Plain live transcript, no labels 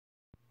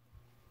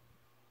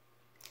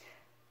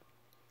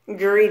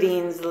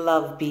Greetings,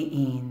 love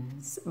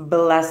beings.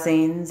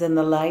 Blessings in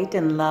the light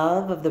and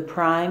love of the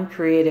prime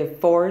creative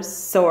force,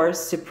 source,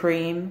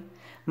 supreme,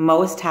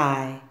 most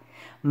high,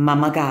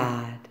 Mama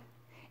God,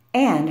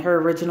 and her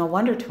original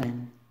wonder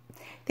twin.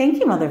 Thank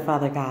you, Mother,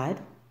 Father,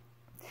 God.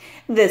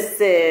 This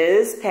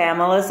is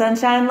Pamela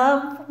Sunshine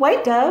Love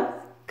White Dove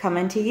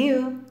coming to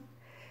you.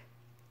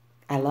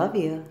 I love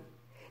you.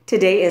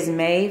 Today is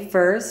May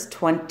 1st,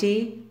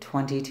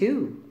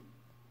 2022.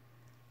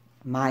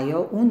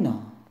 Mayo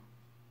uno.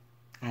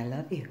 I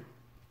love you.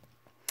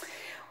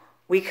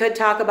 We could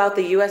talk about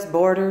the U.S.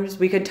 borders.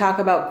 We could talk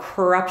about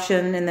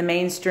corruption in the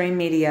mainstream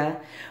media.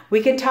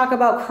 We could talk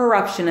about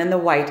corruption in the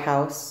White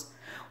House.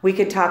 We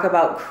could talk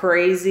about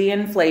crazy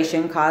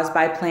inflation caused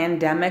by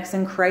pandemics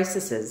and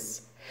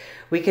crises.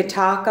 We could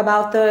talk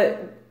about the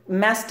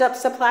messed up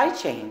supply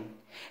chain.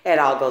 It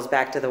all goes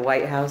back to the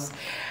White House.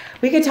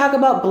 We could talk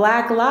about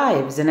Black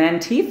lives and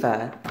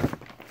Antifa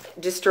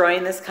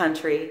destroying this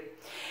country.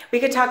 We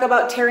could talk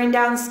about tearing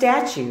down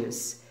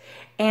statues.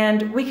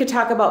 And we could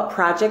talk about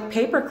Project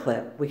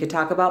Paperclip. We could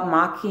talk about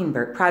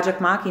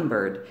Project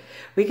Mockingbird.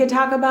 We could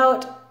talk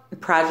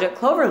about Project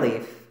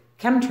Cloverleaf,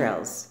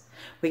 chemtrails.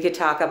 We could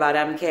talk about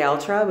MK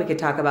Ultra. We could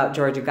talk about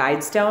Georgia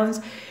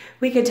Guidestones.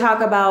 We could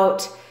talk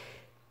about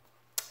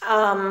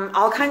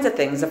all kinds of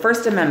things. The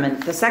First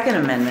Amendment, the Second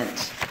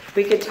Amendment.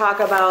 We could talk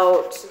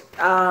about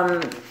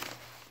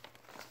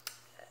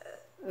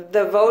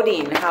the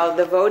voting, how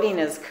the voting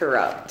is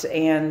corrupt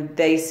and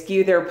they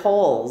skew their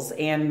polls,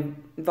 and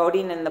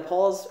voting in the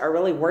polls are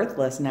really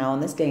worthless now in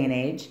this day and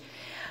age.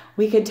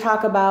 We could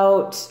talk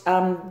about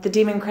the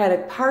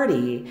Democratic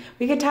Party.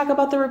 We could talk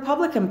about the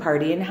Republican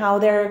Party and how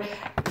the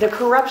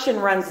corruption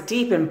runs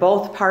deep in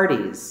both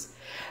parties.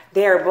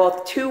 They are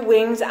both two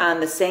wings on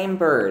the same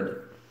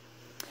bird.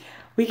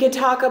 We could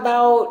talk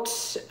about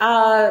shoving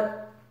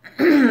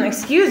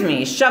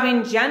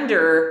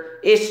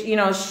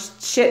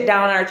shit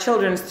down our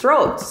children's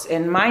throats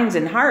and minds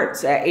and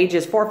hearts at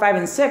ages 4, 5,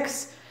 and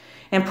 6,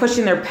 and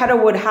pushing their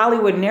Pedowood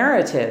Hollywood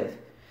narrative.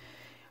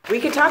 We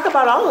could talk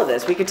about all of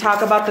this. We could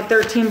talk about the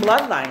 13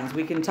 bloodlines.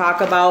 We can talk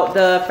about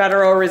the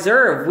Federal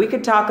Reserve. We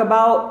could talk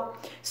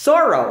about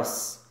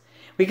Soros.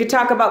 We could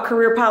talk about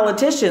career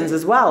politicians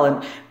as well.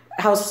 And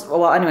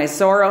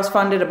Soros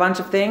funded a bunch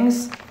of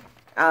things.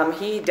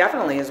 He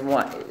definitely is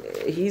one.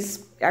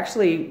 He's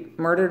actually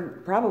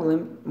murdered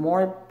probably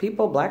more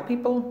people, black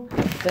people,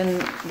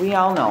 than we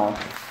all know.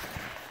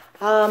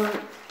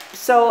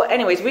 So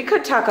anyways, we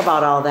could talk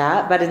about all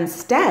that, but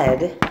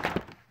instead,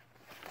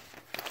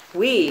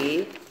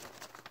 we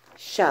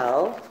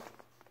shall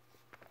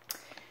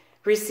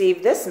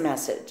receive this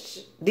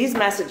message. These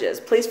messages,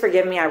 please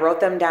forgive me, I wrote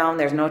them down.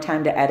 There's no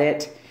time to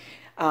edit.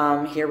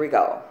 Here we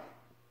go.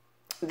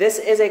 This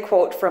is a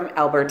quote from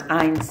Albert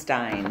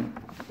Einstein.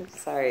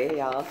 Sorry,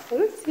 y'all.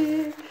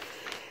 Oopsie.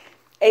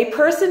 A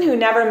person who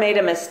never made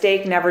a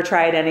mistake never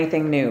tried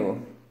anything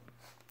new.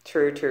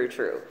 True, true,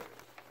 true.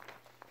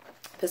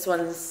 This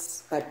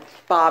one's by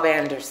Bob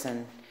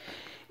Anderson.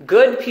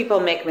 Good people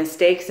make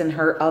mistakes and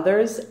hurt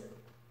others.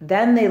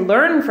 Then they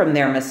learn from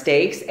their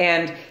mistakes,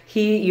 and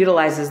he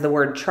utilizes the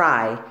word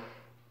try,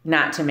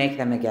 not to make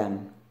them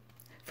again.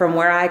 From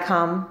where I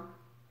come,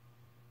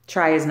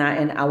 try is not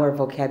in our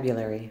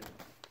vocabulary.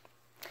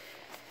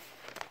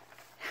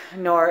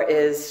 Nor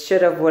is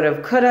should've,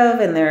 would've, could've,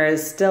 and there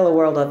is still a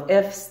world of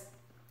ifs.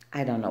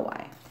 I don't know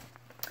why.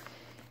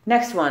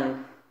 Next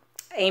one,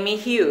 Amy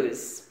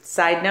Hughes.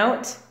 Side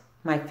note,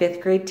 my 5th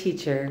grade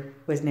teacher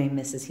was named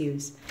Mrs.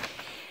 Hughes.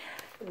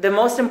 The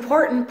most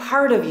important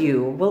part of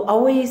you will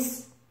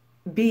always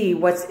be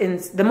what's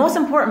inside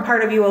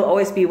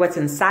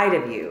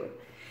of you.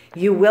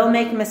 You will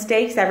make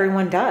mistakes,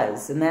 everyone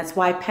does, and that's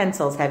why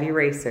pencils have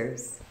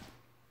erasers.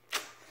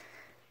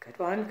 Good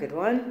one, good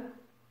one.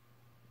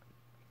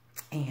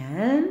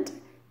 And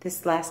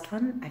this last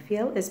one, I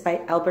feel, is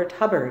by Albert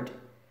Hubbard.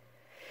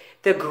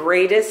 The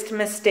greatest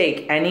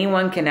mistake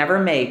anyone can ever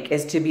make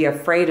is to be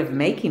afraid of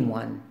making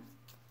one.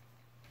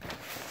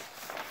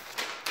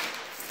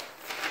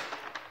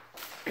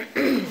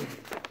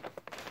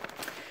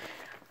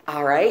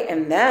 All right,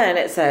 and then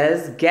it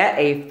says, get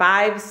a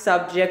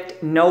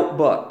 5-subject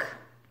notebook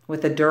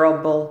with a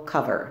durable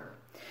cover.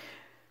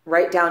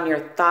 Write down your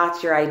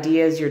thoughts, your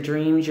ideas, your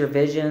dreams, your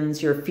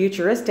visions, your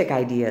futuristic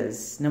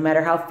ideas, no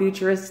matter how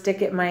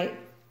futuristic it might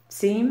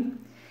seem,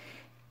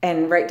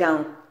 and write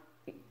down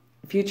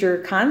future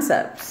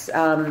concepts,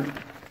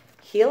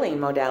 healing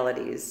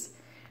modalities.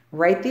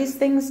 Write these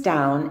things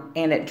down,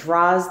 and it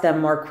draws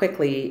them more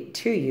quickly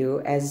to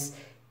you as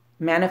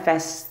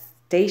manifesting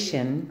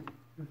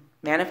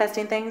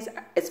things.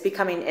 It's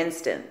becoming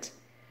instant.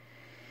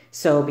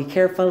 So be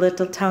careful,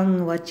 little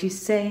tongue, what you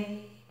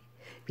say.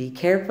 Be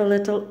careful,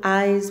 little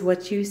eyes,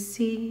 what you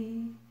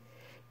see.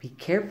 Be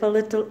careful,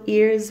 little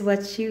ears,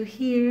 what you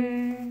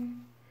hear.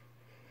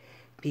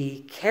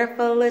 Be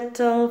careful,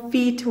 little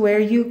feet, where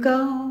you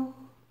go.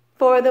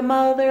 For the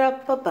mother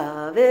up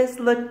above is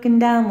looking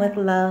down with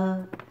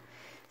love.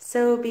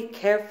 So be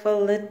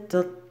careful,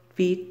 little feet.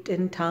 feet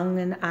and tongue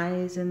and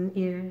eyes and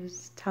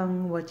ears,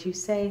 tongue, what you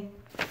say.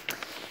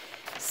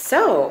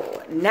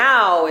 So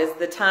now is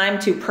the time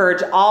to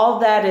purge all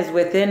that is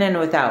within and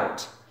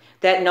without,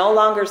 that no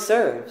longer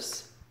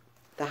serves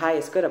the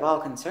highest good of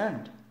all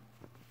concerned.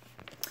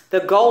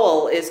 The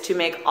goal is to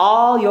make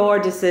all your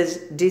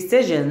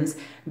decisions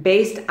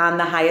based on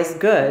the highest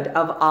good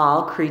of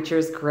all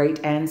creatures, great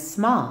and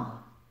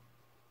small.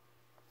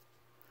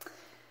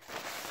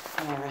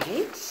 All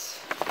right.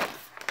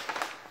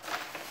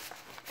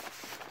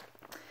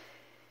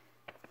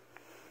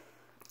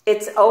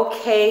 It's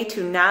okay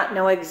to not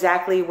know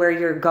exactly where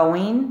you're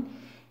going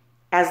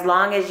as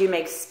long as you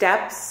make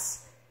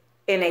steps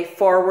in a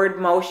forward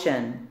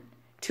motion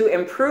to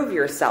improve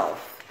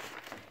yourself.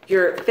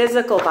 Your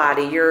physical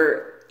body,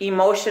 your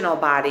emotional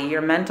body,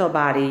 your mental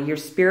body, your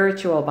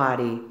spiritual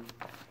body.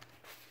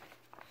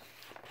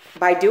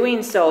 By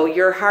doing so,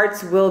 your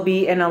hearts will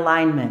be in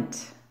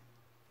alignment.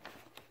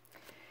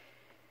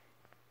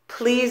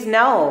 Please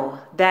know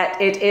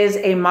that it is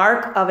a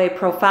mark of a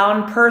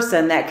profound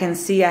person that can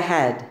see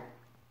ahead.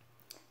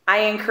 I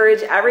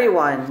encourage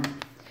everyone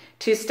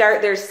to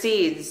start their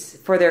seeds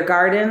for their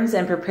gardens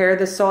and prepare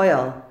the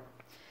soil.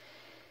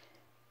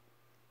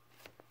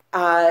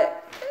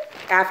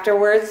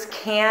 Afterwards,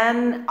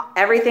 can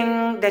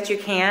everything that you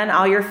can,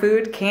 all your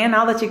food, can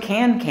all that you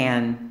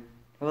can.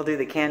 We'll do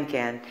the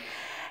can.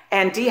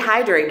 And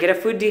dehydrate. Get a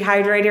food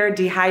dehydrator,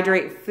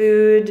 dehydrate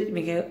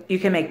food. You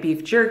can make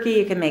beef jerky.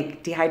 You can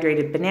make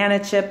dehydrated banana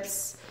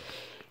chips,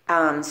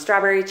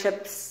 strawberry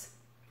chips.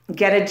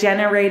 Get a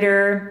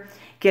generator.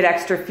 Get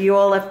extra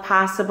fuel if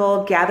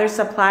possible. Gather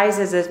supplies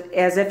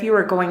as if you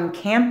were going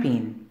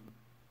camping.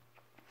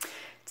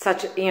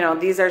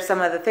 These are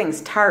some of the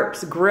things: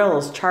 tarps,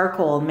 grills,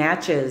 charcoal,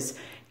 matches,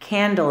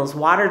 candles,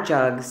 water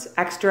jugs,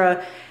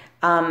 extra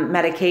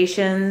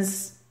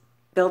medications.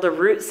 Build a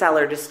root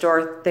cellar to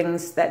store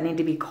things that need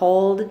to be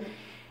cold.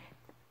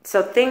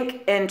 So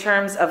think in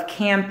terms of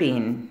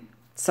camping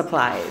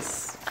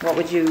supplies. What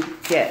would you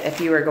get if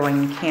you were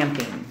going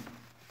camping?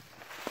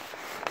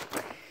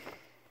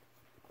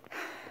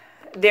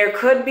 There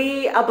could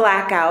be a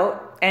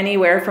blackout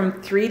anywhere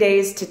from 3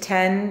 days to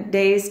 10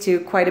 days to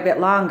quite a bit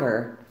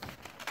longer.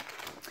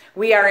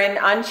 We are in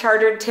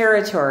uncharted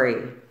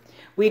territory.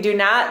 We do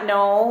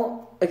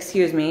know,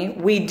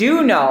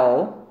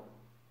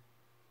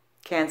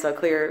 cancel,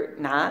 clear,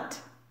 not.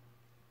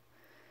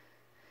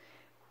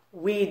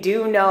 We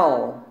do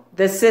know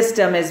the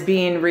system is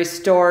being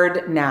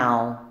restored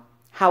now.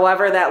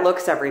 However that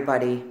looks,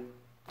 everybody.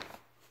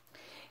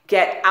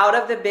 Get out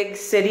of the big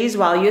cities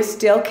while you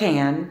still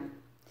can.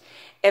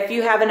 If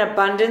you have an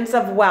abundance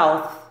of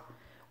wealth,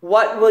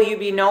 what will you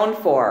be known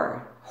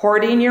for?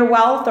 Hoarding your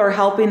wealth or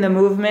helping the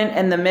movement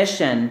and the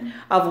mission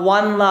of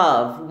one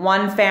love,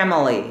 one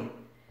family?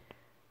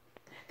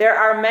 There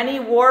are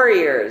many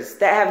warriors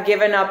that have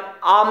given up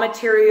all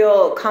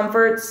material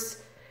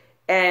comforts,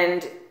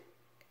 and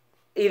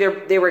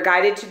either they were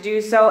guided to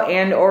do so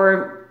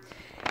or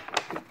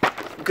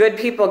good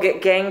people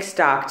get gang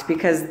stalked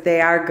because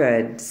they are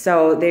good.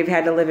 So they've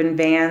had to live in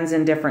vans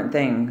and different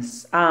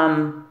things.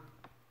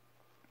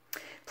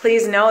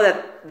 Please know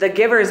that the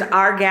givers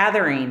are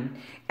gathering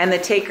and the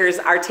takers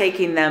are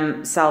taking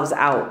themselves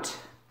out.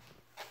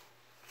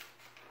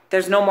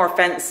 There's no more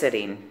fence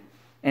sitting,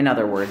 in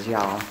other words,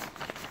 y'all.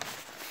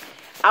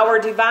 Our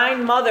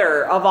divine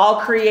mother of all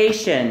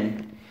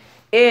creation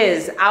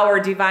is our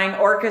divine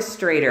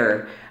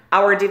orchestrator,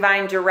 our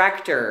divine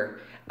director,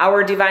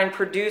 our divine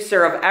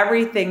producer of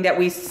everything that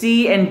we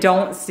see and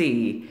don't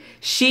see.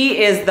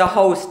 She is the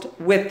host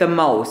with the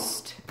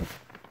most.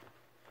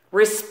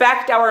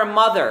 Respect our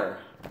mother.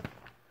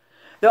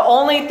 The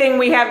only thing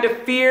we have to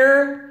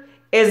fear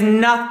is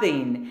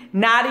nothing,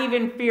 not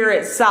even fear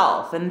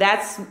itself. And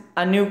that's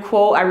a new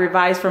quote I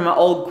revised from an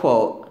old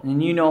quote.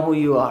 And you know who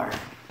you are.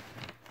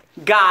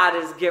 God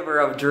is giver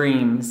of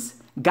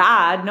dreams.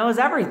 God knows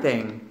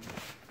everything.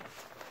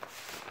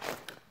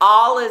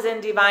 All is in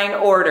divine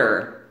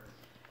order.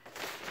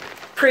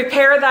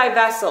 Prepare thy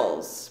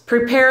vessels.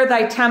 Prepare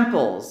thy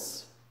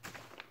temples.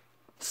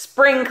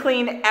 Spring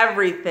clean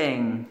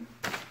everything.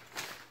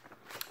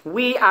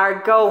 We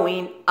are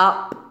going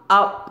up,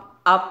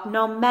 up, up,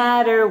 no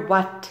matter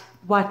what.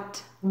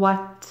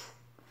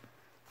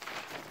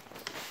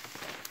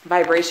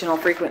 Vibrational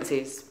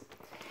frequencies.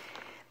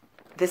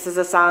 This is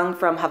a song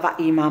from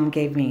Hawaii Mom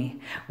gave me.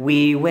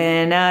 We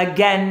win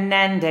again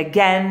and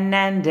again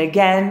and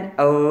again.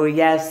 Oh,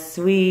 yes,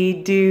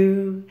 we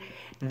do.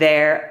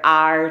 There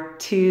are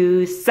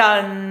two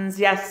suns.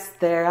 Yes,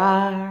 there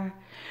are.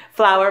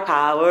 Flower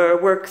power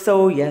works.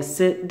 Oh, yes,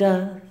 it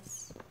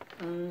does.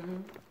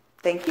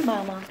 Thank you,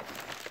 Mama.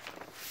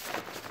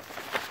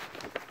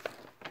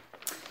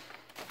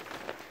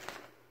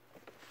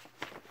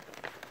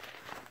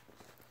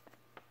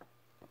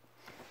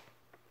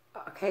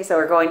 Okay, so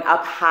we're going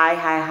up high,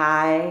 high,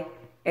 high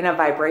in a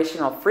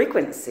vibrational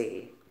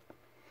frequency.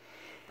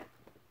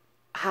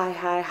 High,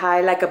 high,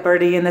 high, like a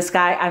birdie in the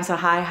sky. I'm so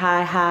high,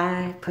 high,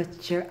 high.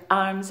 Put your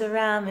arms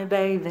around me,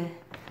 baby.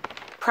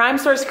 Prime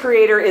Source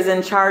Creator is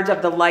in charge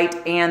of the light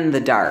and the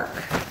dark.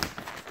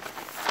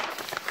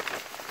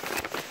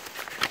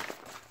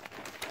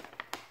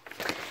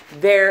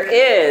 There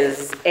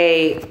is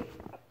a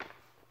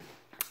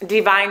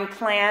divine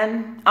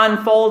plan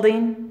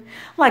unfolding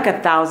like a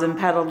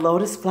 1,000-petaled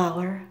lotus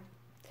flower.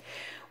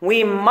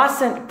 We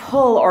mustn't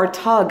pull or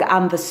tug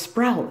on the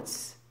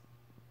sprouts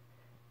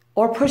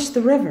or push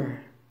the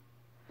river.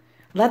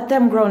 Let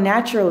them grow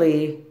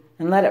naturally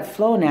and let it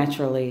flow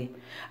naturally.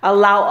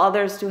 Allow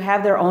others to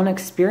have their own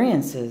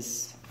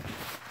experiences.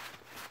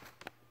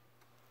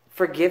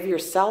 Forgive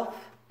yourself.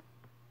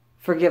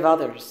 Forgive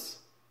others.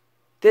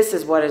 This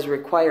is what is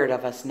required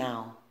of us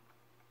now.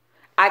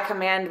 I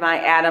command my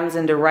atoms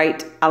into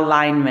right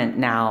alignment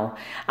now.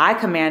 I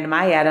command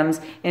my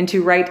atoms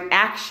into right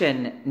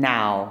action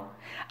now.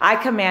 I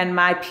command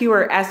my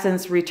pure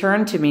essence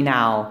return to me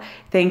now.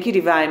 Thank you,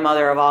 Divine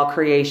Mother of all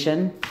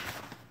creation.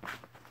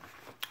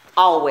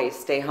 Always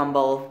stay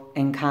humble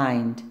and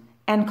kind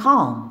and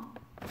calm.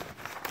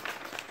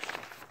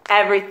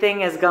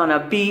 Everything is gonna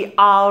be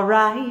all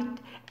right.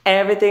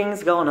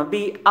 Everything's gonna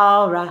be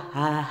all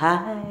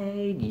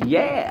right.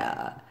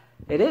 Yeah,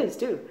 it is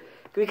too.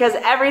 Because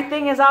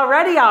everything is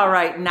already all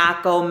right.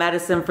 Naco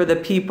medicine for the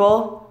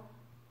people.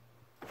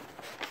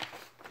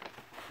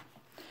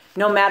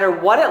 No matter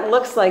what it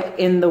looks like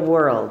in the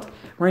world,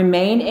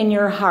 remain in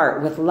your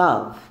heart with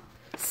love.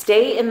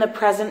 Stay in the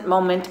present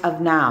moment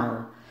of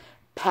now.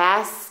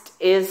 Past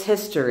is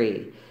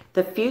history.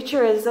 The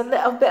future is a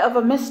little bit of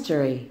a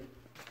mystery.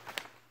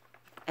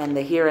 And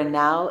the here and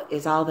now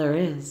is all there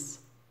is.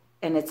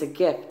 And it's a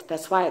gift.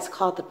 That's why it's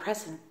called the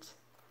present.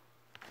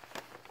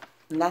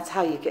 And that's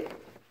how you get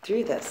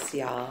through this,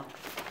 y'all.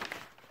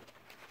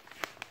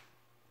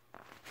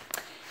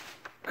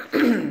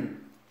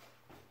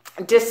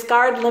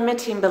 Discard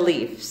limiting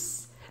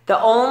beliefs.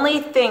 The only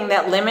thing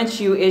that limits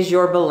you is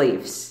your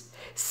beliefs.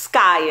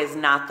 Sky is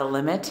not the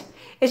limit.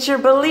 It's your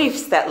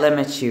beliefs that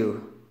limit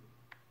you.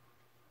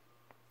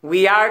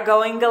 We are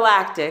going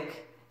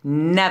galactic,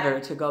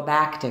 never to go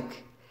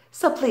backtic.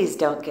 So please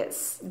don't get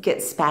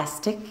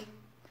spastic.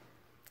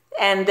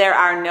 And there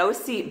are no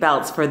seat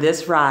belts for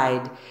this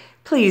ride.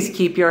 Please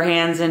keep your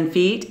hands and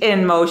feet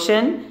in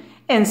motion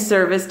in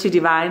service to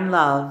divine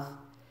love.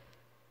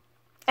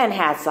 And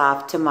hats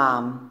off to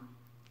Mom,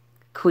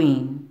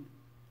 Queen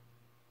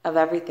of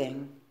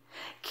everything.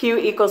 Q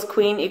equals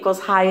Queen equals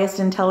highest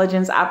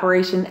intelligence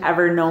operation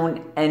ever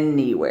known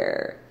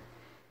anywhere.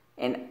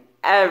 And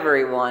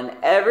everyone,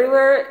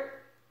 everywhere,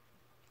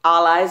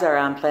 all eyes are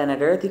on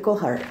planet Earth equal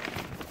heart.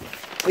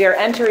 We are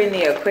entering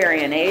the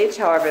Aquarian age,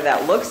 however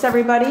that looks,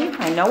 everybody.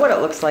 I know what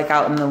it looks like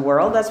out in the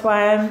world. That's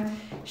why I'm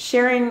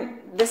sharing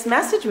this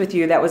message with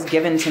you that was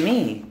given to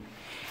me.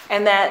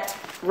 And that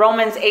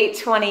Romans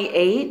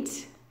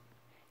 8:28,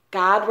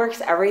 God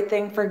works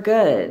everything for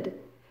good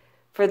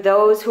for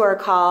those who are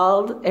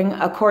called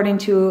according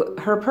to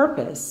her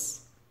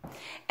purpose.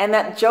 And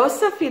that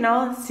Joseph, you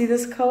know, see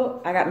this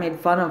coat? I got made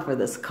fun of for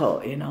this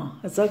coat, you know.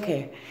 It's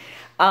okay.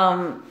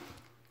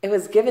 It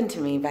was given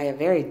to me by a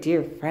very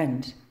dear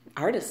friend,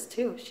 artist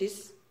too.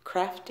 She's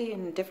crafty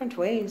in different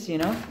ways, you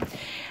know.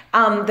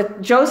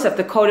 Joseph,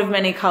 the coat of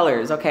many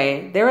colors,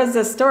 okay. There was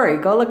a story.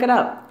 Go look it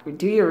up.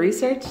 Do your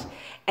research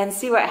and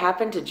see what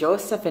happened to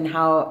Joseph and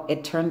how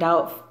it turned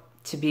out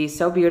to be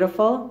so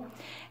beautiful,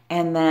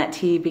 and that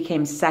he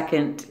became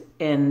second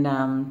in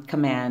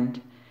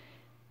command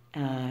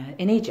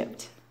in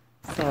Egypt.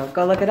 So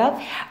go look it up.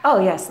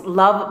 Oh yes,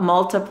 love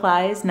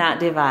multiplies,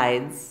 not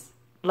divides.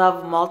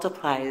 Love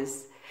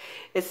multiplies.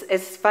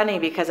 It's funny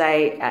because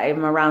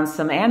I'm around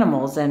some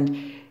animals,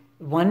 and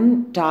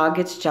one dog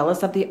gets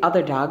jealous of the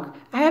other dog.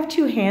 I have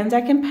two hands.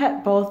 I can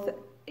pet both,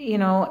 you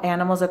know,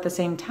 animals at the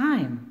same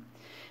time.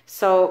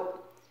 So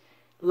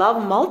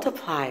love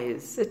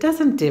multiplies. It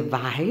doesn't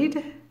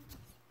divide.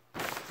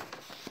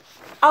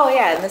 Oh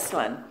yeah, and this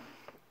one.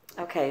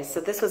 Okay, so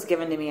this was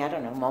given to me, I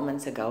don't know,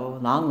 moments ago,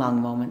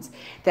 long moments,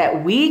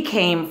 that we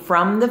came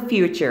from the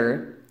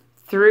future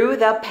through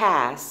the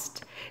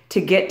past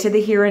to get to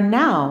the here and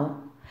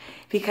now,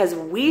 because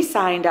we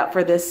signed up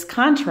for this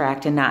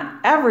contract and not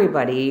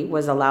everybody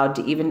was allowed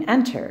to even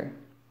enter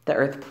the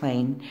earth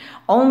plane.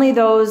 Only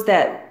those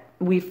that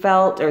we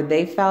felt or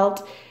they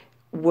felt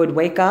would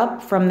wake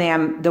up from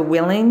the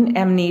willing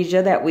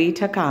amnesia that we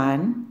took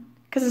on,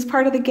 because it's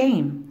part of the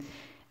game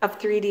of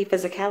 3D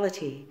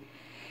physicality.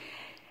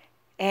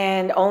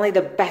 And only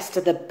the best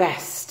of the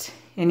best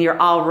in your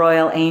all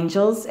royal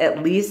angels,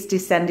 at least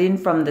descending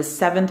from the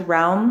 7th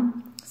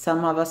realm.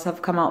 Some of us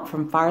have come out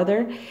from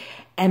farther.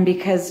 And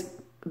because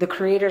the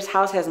Creator's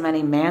house has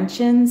many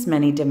mansions,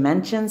 many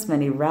dimensions,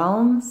 many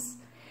realms.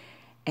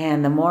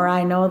 And the more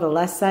I know, the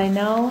less I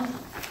know.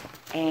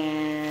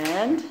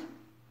 And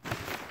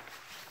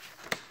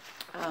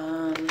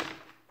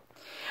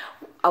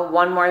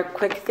one more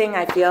quick thing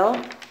I feel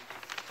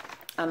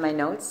on my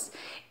notes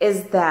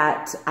is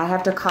that I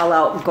have to call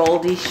out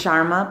Goldie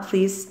Sharma.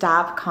 Please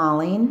stop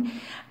calling.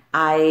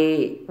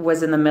 I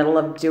was in the middle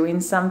of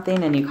doing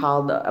something and you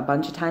called a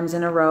bunch of times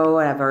in a row,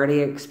 and I've already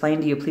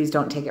explained to you, please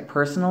don't take it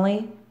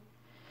personally.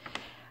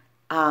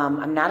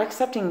 I'm not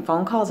accepting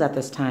phone calls at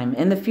this time.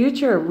 In the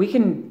future,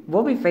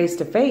 we'll be face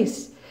to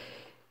face.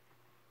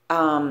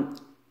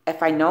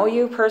 If I know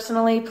you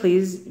personally,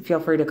 please feel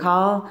free to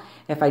call.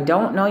 If I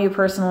don't know you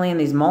personally in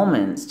these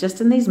moments, just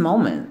in these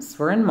moments,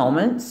 we're in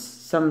moments,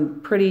 some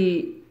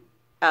pretty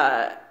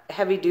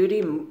heavy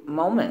duty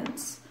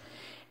moments.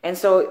 And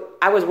so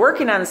I was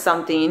working on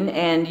something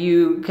and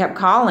you kept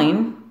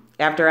calling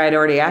after I'd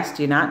already asked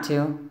you not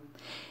to.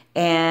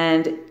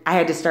 And I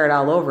had to start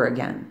all over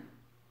again.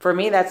 For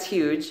me, that's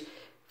huge.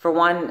 For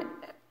one,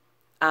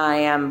 I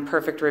am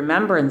perfect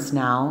remembrance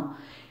now.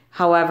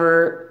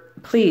 However,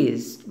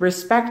 please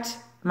respect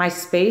my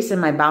space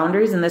and my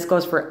boundaries. And this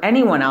goes for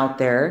anyone out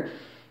there.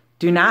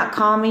 Do not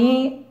call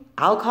me.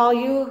 I'll call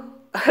you.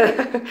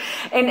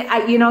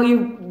 And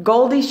you,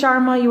 Goldie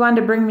Sharma, you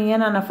wanted to bring me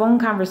in on a phone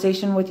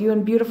conversation with you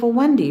and beautiful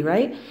Wendy,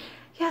 right?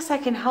 Yes, I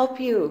can help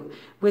you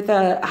with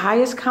a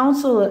highest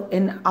counsel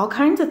in all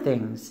kinds of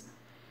things.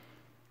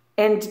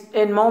 And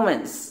in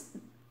moments,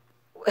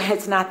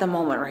 it's not the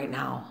moment right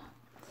now.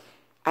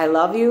 I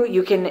love you.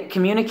 You can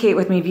communicate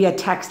with me via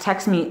text.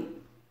 Text me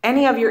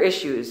any of your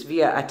issues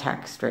via a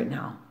text right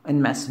now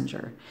in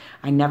Messenger.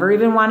 I never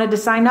even wanted to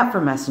sign up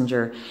for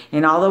Messenger.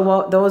 And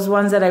all those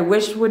ones that I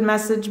wish would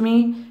message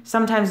me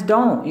sometimes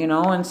don't,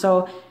 And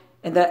so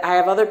I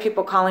have other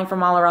people calling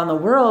from all around the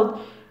world.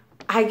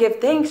 I give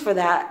thanks for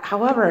that.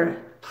 However,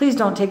 please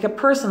don't take it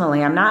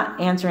personally. I'm not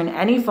answering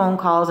any phone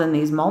calls in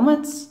these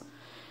moments.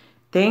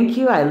 Thank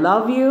you. I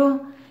love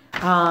you.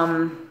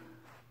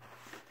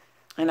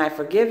 And I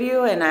forgive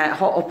you. And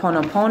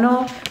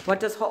ho'oponopono. What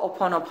does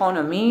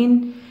ho'oponopono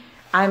mean?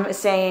 I'm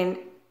saying,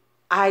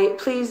 I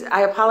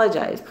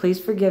apologize. Please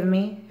forgive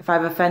me if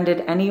I've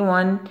offended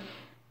anyone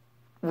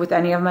with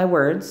any of my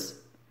words.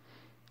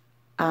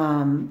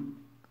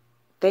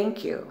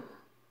 Thank you.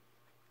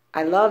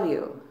 I love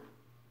you.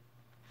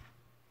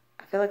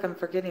 I feel like I'm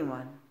forgetting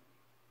one.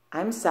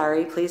 I'm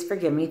sorry. Please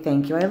forgive me.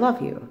 Thank you. I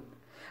love you.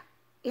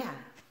 Yeah,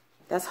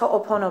 that's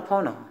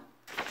ho'oponopono.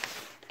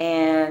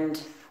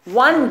 And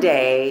one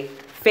day,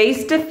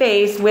 face to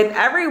face with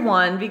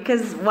everyone,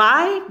 because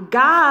why?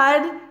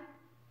 God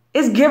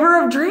is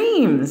giver of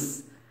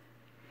dreams.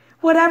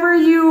 Whatever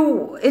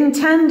you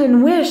intend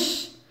and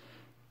wish,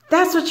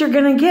 that's what you're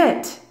going to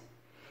get.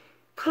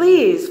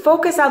 Please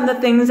focus on the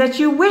things that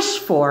you wish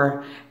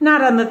for,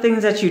 not on the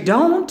things that you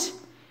don't.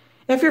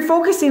 If you're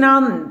focusing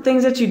on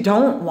things that you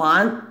don't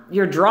want,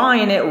 you're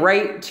drawing it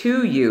right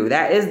to you.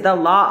 That is the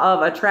law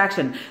of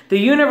attraction. The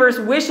universe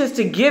wishes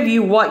to give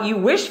you what you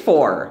wish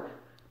for.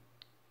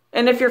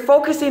 And if you're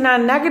focusing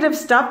on negative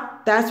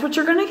stuff, that's what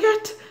you're going to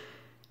get.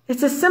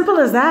 It's as simple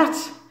as that.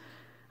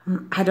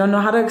 I don't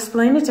know how to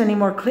explain it any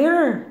more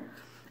clearer.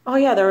 Oh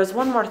yeah, there was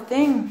one more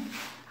thing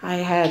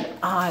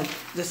I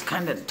just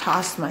kind of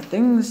tossed my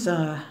things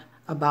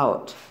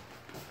about.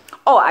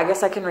 Oh, I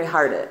guess I can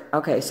reheart it.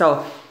 Okay,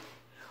 so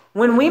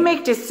when we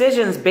make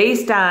decisions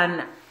based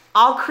on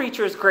all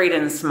creatures great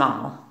and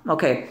small.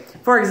 Okay,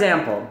 for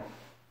example,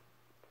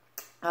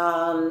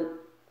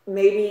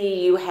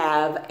 maybe you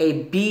have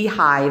a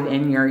beehive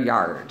in your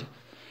yard.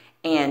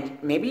 And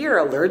maybe you're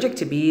allergic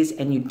to bees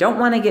and you don't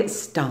want to get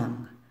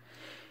stung.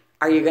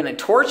 Are you going to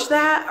torch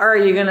that? Or are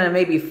you going to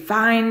maybe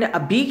find a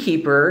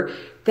beekeeper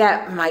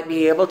that might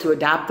be able to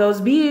adopt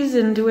those bees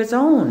into its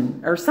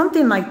own? Or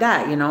something like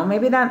that,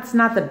 Maybe that's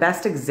not the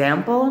best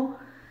example.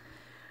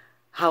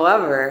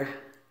 However,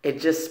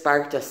 it just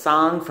sparked a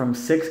song from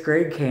 6th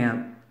grade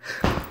camp.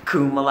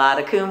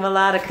 Kumalada,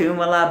 kumalada,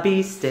 kumala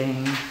bee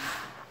sting.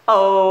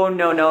 Oh,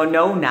 no, no,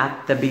 no,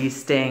 not the bee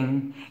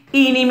sting.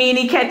 Eeny,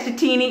 meeny,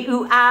 catch-a-teeny,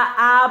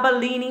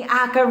 bellini,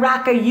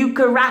 aka-raka,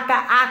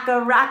 yuka-raka,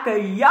 aka-raka,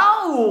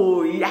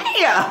 yo,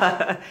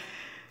 yeah!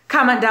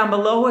 Comment down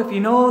below if you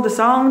know the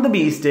song The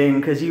Bee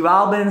Sting, because you've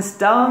all been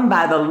stung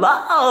by the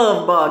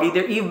love bug.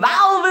 Either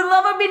evolve in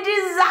love or be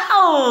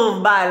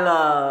dissolved by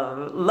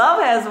love.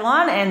 Love has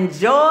won and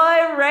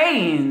joy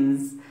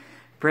reigns.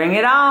 Bring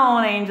it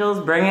on, angels.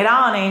 Bring it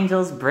on,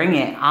 angels. Bring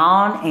it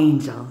on,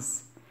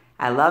 angels.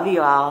 I love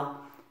you all.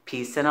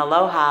 Peace and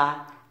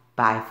aloha.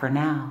 Bye for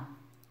now.